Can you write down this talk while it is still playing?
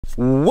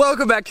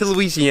Welcome back to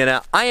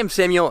Louisiana. I am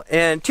Samuel,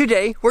 and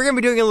today we're going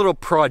to be doing a little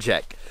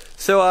project.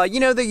 So, you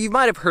know that you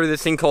might have heard of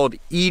this thing called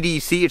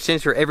EDC. It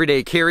stands for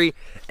Everyday Carry,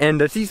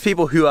 and it's these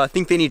people who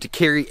think they need to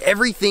carry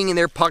everything in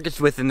their pockets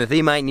with them that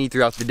they might need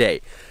throughout the day.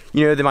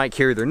 You know, they might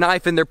carry their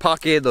knife in their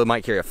pocket, they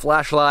might carry a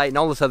flashlight, and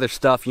all this other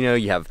stuff. You know,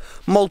 you have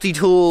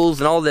multi-tools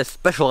and all this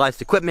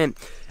specialized equipment.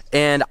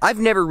 And I've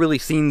never really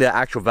seen the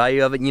actual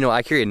value of it. You know,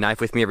 I carry a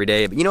knife with me every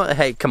day, but you know what,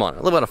 hey, come on,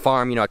 I live on a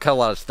farm, you know, I cut a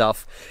lot of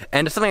stuff,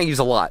 and it's something I use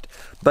a lot.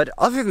 But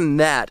other than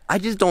that, I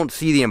just don't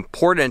see the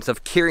importance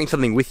of carrying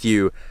something with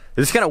you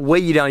that's gonna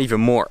weigh you down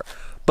even more.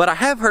 But I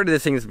have heard of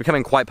this thing that's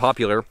becoming quite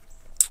popular.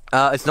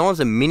 It's known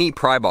as a mini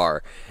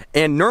Pry-Bar.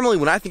 And normally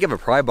when I think of a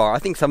Pry-Bar, I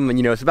think something,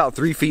 you know, it's about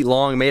 3 feet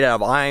long, made out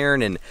of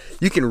iron, and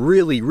you can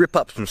really rip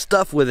up some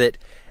stuff with it.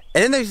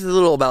 And then there's this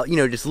little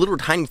just little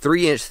tiny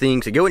 3-inch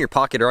things that go in your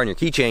pocket or on your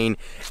keychain,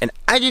 and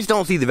I just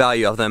don't see the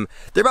value of them.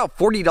 They're about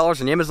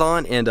 $40 on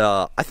Amazon, and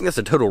I think that's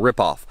a total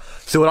ripoff.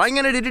 So what I'm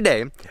gonna do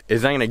today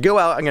is I'm gonna go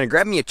out, I'm gonna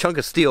grab me a chunk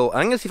of steel,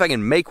 and I'm gonna see if I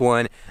can make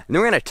one, and then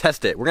we're gonna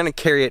test it. We're gonna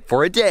carry it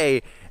for a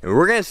day, and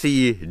we're gonna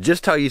see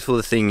just how useful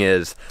this thing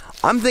is.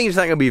 I'm thinking it's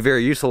not gonna be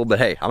very useful, but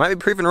hey, I might be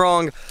proven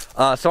wrong.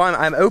 So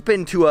I'm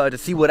open to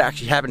see what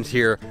actually happens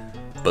here,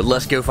 but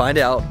let's go find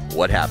out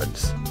what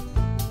happens.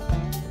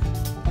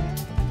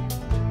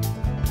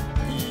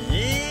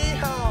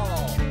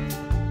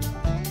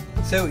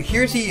 So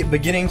here's the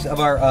beginnings of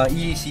our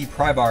EDC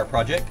Pry-Bar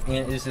project, and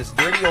it is this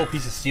dirty old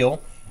piece of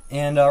steel.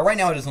 And right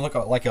now it doesn't look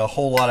like a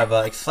whole lot of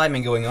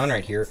excitement going on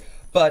right here,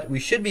 but we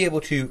should be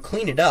able to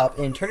clean it up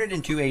and turn it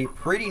into a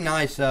pretty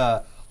nice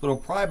little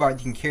pry-bar that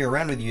you can carry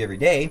around with you every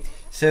day.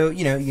 So,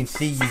 you know, you can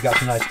see you've got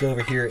some nice steel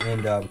over here,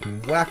 and we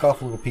can whack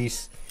off a little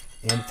piece,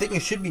 and the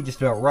thickness should be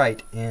just about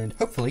right, and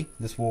hopefully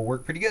this will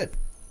work pretty good.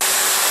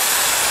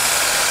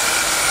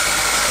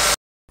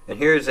 And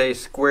here's a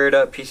squared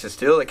up piece of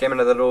steel that came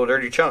into that little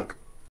dirty chunk.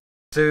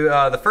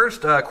 So the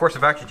first course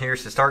of action here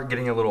is to start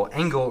getting a little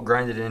angle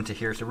grinded into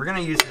here. So we're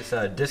going to use this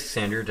disc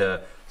sander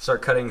to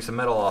start cutting some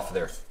metal off of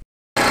there.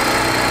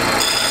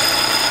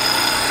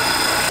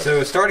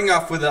 So starting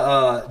off with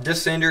a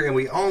disc sander, and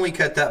we only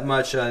cut that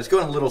much. It's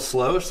going a little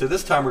slow, so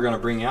this time we're going to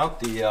bring out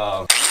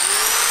the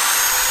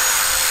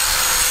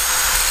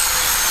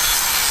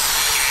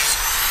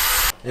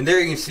and there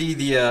you can see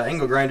the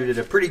angle grinder did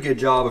a pretty good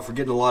job of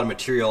getting a lot of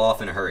material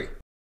off in a hurry.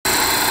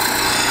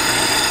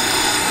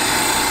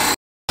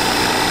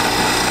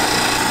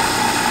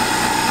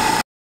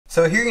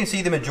 So here you can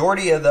see the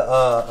majority of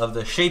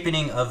the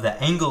shaping of the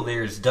angle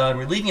there is done.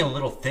 We're leaving a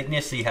little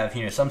thickness so you have,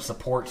 you know, some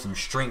support, some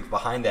strength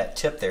behind that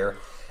tip there.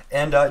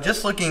 And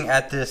just looking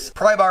at this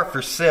Pry-Bar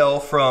for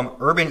sale from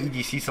Urban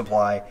EDC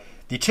Supply,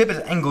 the tip is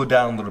angled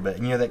down a little bit.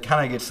 You know, that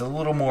kind of gets a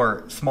little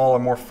more smaller,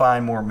 more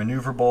fine, more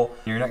maneuverable.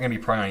 You're not going to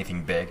be prying on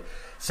anything big.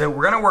 So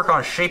we're going to work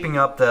on shaping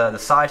up the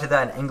sides of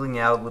that and angling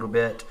it out a little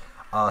bit.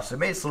 So it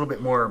makes it a little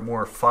bit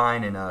more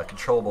fine and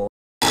controllable.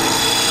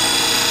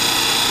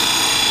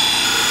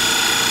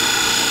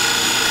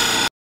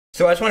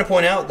 So I just want to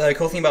point out the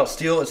cool thing about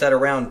steel is at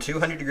around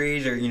 200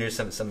 degrees, or you know,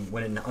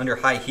 when under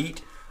high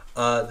heat,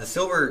 the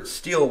silver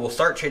steel will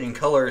start changing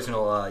colors, and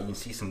you can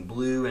see some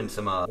blue and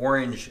some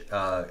orange,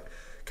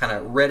 kind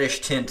of reddish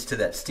tints to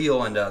that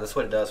steel, and that's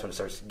what it does when it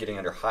starts getting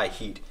under high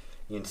heat.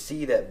 You can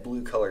see that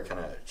blue color kind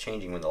of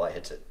changing when the light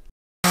hits it.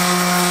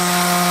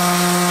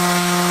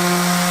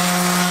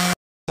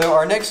 So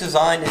our next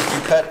design is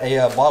to cut a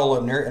bottle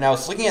opener, and I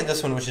was looking at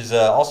this one, which is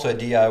also a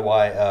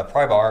DIY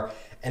Pry-Bar.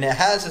 And it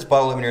has this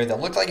bottle opener that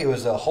looked like it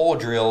was a hole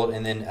drilled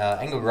and then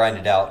angle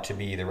grinded out to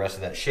be the rest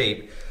of that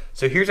shape.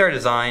 So here's our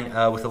design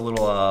with a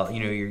little,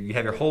 you know, you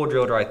have your hole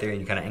drilled right there, and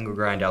you kind of angle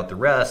grind out the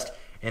rest,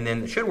 and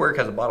then it should work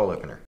as a bottle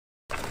opener.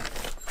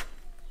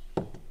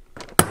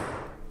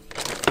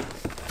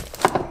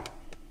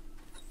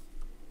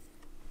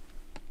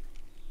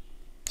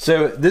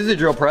 So this is a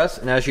drill press,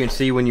 and as you can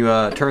see, when you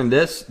turn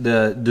this,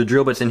 the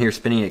drill bit's in here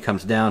spinning, it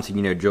comes down, so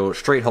you know, drill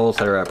straight holes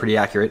that are pretty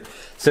accurate.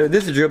 So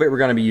this is the drill bit we're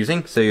going to be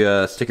using, so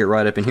you stick it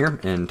right up in here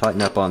and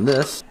tighten up on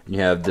this. You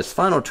have this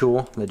final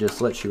tool that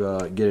just lets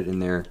you get it in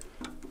there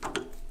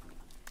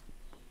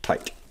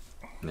tight.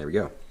 And there we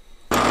go.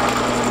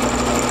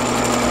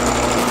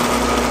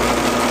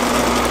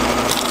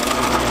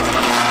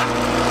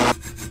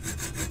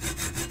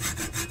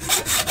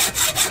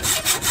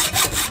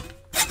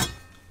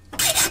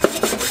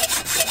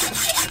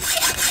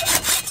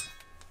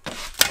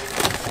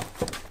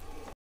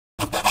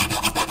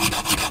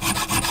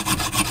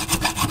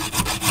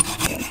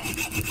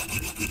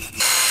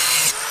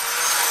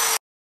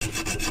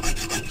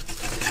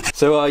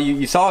 So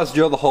you saw us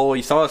drill the hole,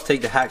 you saw us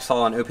take the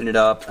hacksaw and open it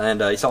up,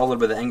 and you saw a little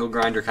bit of the angle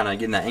grinder kind of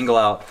getting that angle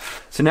out.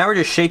 So now we're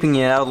just shaping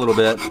it out a little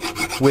bit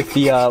with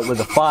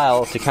the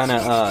file to kind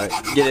of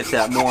get it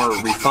that more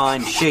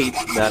refined shape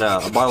that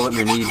a bottle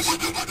opener needs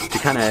to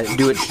kind of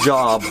do its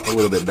job a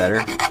little bit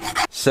better.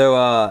 So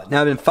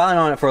now I've been filing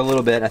on it for a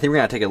little bit. I think we're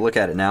going to take a look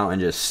at it now and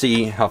just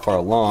see how far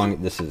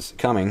along this is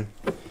coming.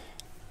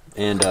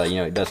 And you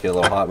know, it does get a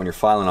little hot when you're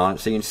filing on it.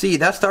 So you can see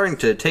that's starting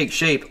to take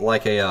shape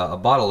like a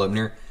bottle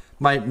opener.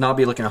 Might not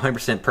be looking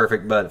 100%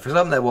 perfect, but for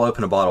something that will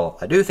open a bottle,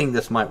 I do think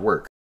this might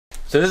work.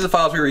 So this is the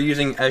files we were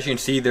using. As you can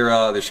see,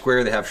 they're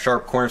square, they have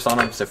sharp corners on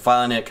them, so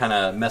filing it kind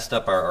of messed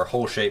up our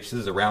hole shapes. This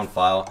is a round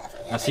file.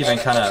 I'll see if I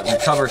can kind of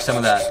recover some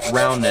of that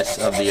roundness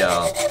of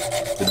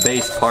the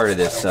base part of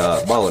this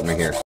bottle opener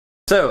here.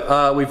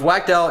 So we've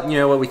whacked out, you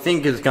know, what we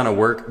think is going to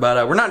work,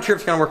 but we're not sure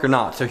if it's going to work or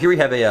not. So here we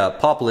have a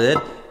pop lid,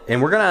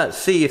 and we're going to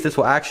see if this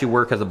will actually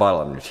work as a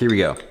bottle opener. Here we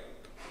go.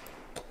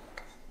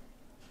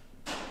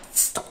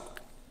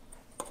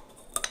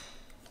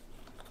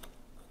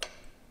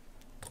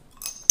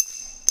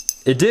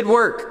 It did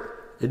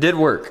work. It did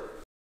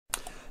work.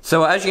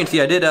 So as you can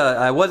see,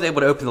 I was able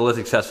to open the lid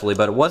successfully,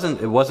 but it wasn't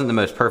the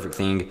most perfect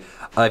thing.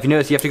 If you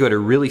notice, you have to go to a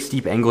really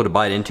steep angle to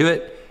bite into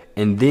it,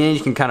 and then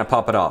you can kind of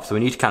pop it off. So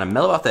we need to kind of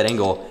mellow off that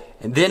angle,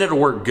 and then it'll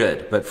work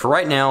good. But for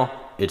right now,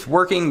 it's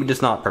working, but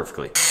just not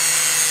perfectly.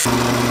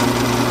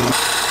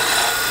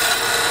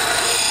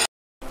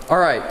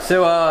 Alright,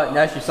 so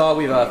as you saw,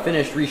 we've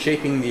finished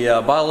reshaping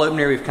the bottle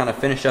opener. We've kind of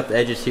finished up the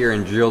edges here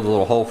and drilled a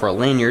little hole for a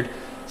lanyard.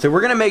 So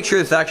we're going to make sure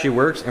this actually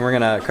works, and we're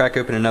going to crack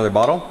open another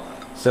bottle.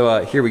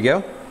 So here we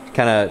go.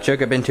 Kind of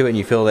choke up into it, and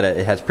you feel that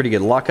it has pretty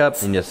good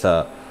lockup, and just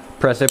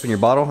press open your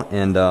bottle,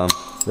 and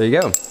there you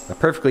go. A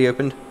perfectly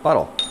opened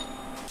bottle.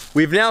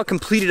 We've now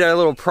completed our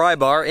little pry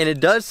bar, and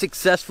it does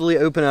successfully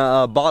open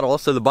a bottle,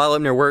 so the bottle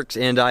opener works,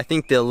 and I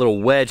think the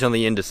little wedge on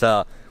the end is,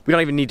 we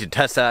don't even need to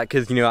test that,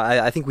 because, you know,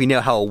 I think we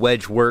know how a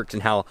wedge works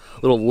and how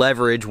little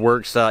leverage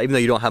works, even though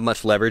you don't have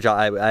much leverage.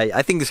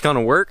 I think it's going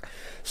to work.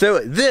 So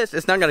this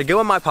is now going to go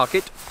in my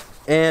pocket,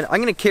 and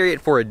I'm going to carry it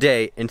for a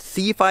day and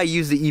see if I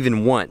use it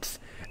even once.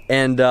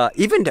 And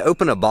even to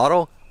open a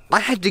bottle,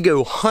 I had to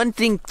go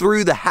hunting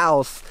through the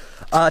house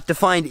to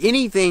find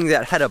anything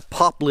that had a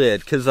pop lid,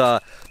 because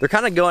they're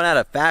kind of going out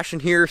of fashion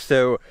here,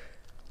 so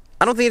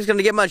I don't think it's going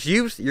to get much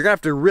use. You're going to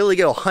have to really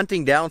go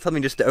hunting down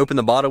something just to open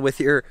the bottle with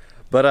here.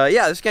 But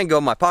yeah, this is going to go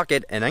in my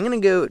pocket, and I'm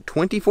going to go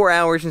 24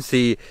 hours and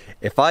see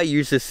if I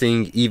use this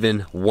thing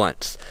even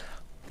once.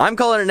 I'm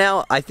calling it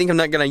now. I think I'm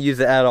not going to use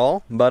it at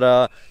all,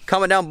 but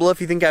comment down below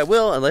if you think I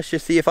will, and let's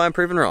just see if I'm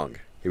proven wrong.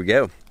 Here we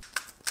go.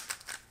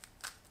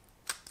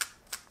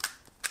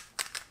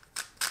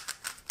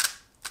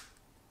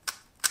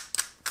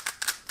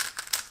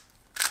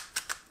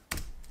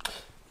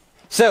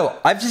 So,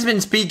 I've just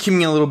been speed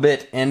cubing a little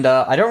bit, and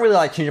I don't really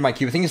like changing my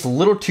cube. I think it's a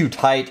little too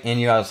tight, and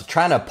you know, I was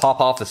trying to pop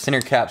off the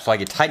center cap so I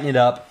could tighten it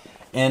up,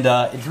 and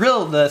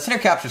the center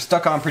caps are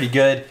stuck on pretty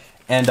good,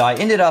 and I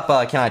ended up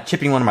kind of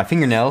chipping one of my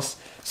fingernails.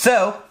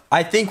 So,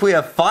 I think we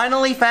have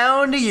finally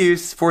found a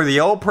use for the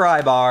old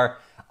pry bar.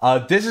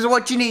 This is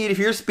what you need if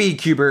you're a speed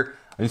cuber.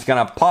 I'm just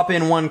gonna pop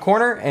in one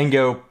corner and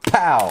go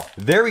pow.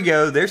 There we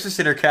go, there's the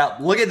center cap.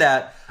 Look at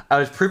that, I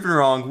was proven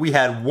wrong. We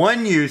had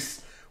one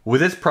use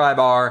with this pry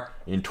bar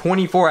in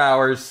 24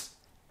 hours,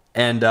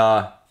 and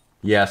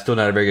yeah, still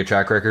not a very good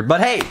track record,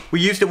 but hey, we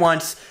used it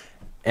once,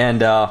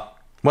 and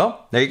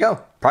well, there you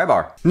go, pry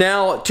bar.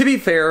 Now, to be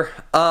fair,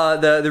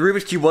 the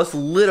Rubik's Cube was a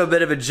little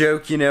bit of a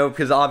joke, you know,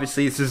 because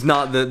obviously this is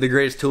not the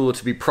greatest tool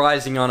to be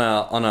prizing on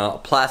a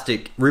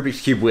plastic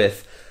Rubik's Cube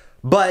with,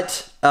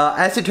 but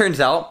as it turns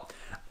out,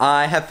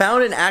 I have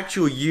found an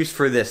actual use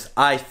for this,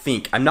 I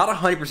think. I'm not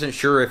 100%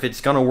 sure if it's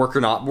going to work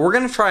or not, but we're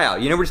going to try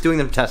out. You know, we're just doing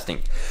them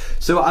testing.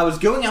 So I was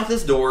going out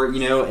this door,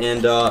 you know,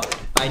 and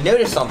I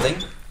noticed something.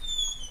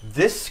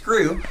 This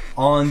screw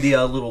on the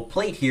little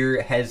plate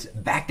here has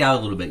backed out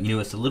a little bit. You know,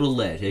 it's a little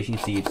ledge. As you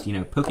can see, it's, you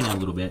know, poking out a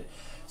little bit.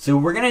 So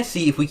we're going to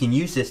see if we can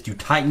use this to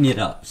tighten it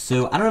up.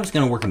 So I don't know if it's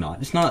going to work or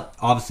not. It's not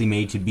obviously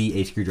made to be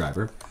a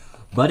screwdriver.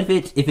 But if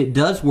it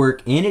does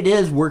work, and it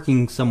is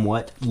working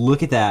somewhat,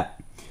 look at that.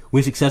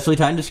 We successfully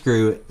tightened a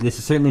screw. This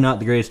is certainly not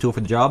the greatest tool for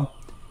the job,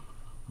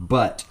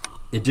 but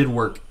it did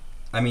work.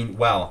 I mean,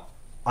 wow.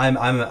 I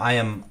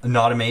am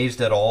not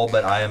amazed at all,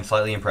 but I am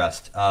slightly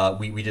impressed.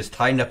 We just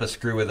tightened up a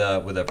screw with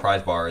a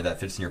prize bar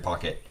that fits in your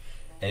pocket,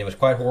 and it was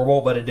quite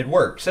horrible, but it did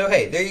work. So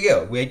hey, there you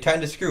go. We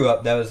tightened a screw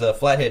up. That was a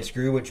flathead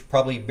screw, which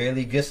probably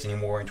barely exists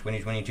anymore in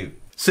 2022.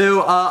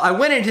 So I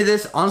went into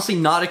this honestly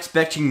not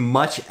expecting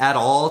much at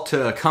all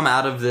to come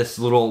out of this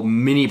little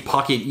mini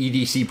pocket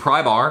EDC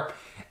pry bar.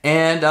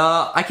 And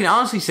I can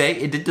honestly say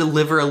it did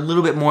deliver a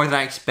little bit more than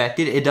I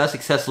expected. It does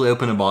successfully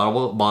open a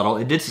bottle.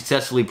 It did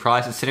successfully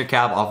prise the center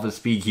cap off of the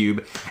speed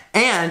cube.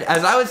 And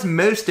as I was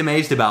most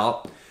amazed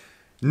about,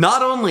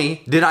 not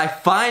only did I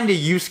find a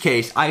use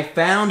case, I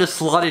found a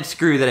slotted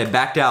screw that had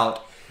backed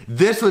out.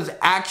 This was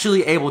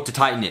actually able to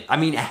tighten it. I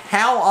mean,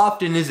 how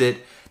often is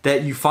it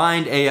that you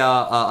find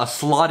a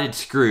slotted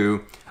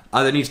screw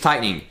that needs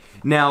tightening?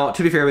 Now,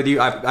 to be fair with you,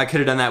 I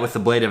could have done that with the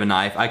blade of a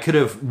knife. I could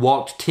have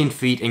walked 10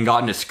 feet and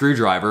gotten a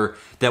screwdriver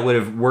that would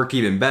have worked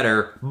even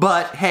better.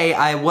 But, hey,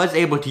 I was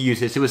able to use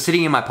this. It was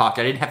sitting in my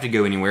pocket. I didn't have to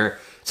go anywhere.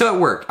 So it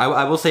worked.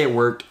 I will say it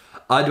worked.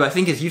 Do I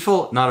think it's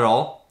useful? Not at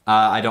all.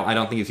 I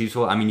don't think it's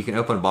useful. I mean, you can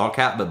open a bottle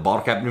cap, but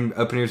bottle cap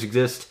openers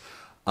exist.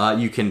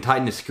 You can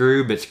tighten a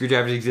screw, but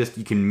screwdrivers exist.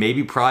 You can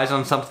maybe prise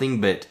on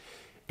something, but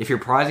if you're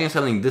prizing on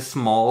something this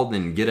small,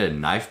 then get a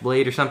knife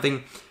blade or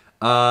something.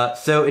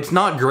 So it's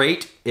not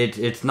great.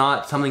 It's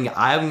not something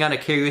I'm gonna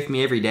carry with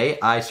me every day.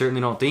 I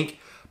certainly don't think.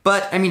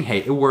 But I mean, hey,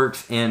 it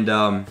works, and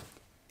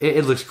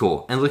it looks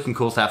cool. And looking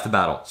cool is half the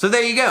battle. So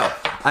there you go.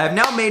 I have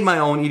now made my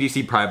own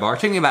EDC Pry-Bar. It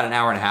took me about an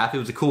hour and a half. It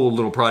was a cool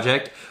little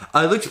project.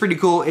 It looks pretty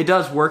cool. It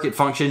does work. It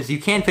functions. You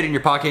can fit it in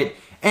your pocket.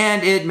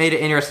 And it made an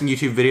interesting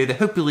YouTube video that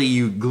hopefully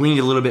you gleaned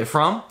a little bit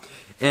from.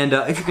 And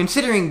if you're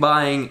considering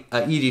buying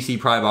an EDC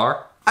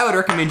Pry-Bar, I would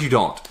recommend you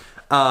don't.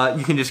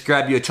 You can just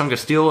grab you a chunk of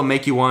steel and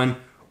make you one.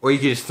 Or you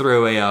can just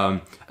throw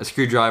a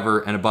screwdriver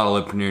and a bottle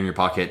opener in your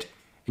pocket.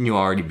 And you'll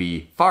already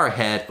be far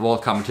ahead of all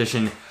the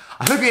competition.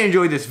 I hope you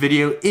enjoyed this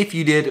video. If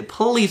you did,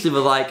 please leave a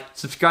like,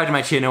 subscribe to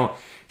my channel,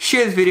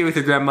 share this video with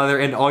your grandmother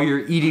and all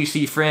your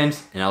EDC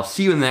friends, and I'll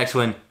see you in the next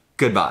one.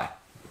 Goodbye.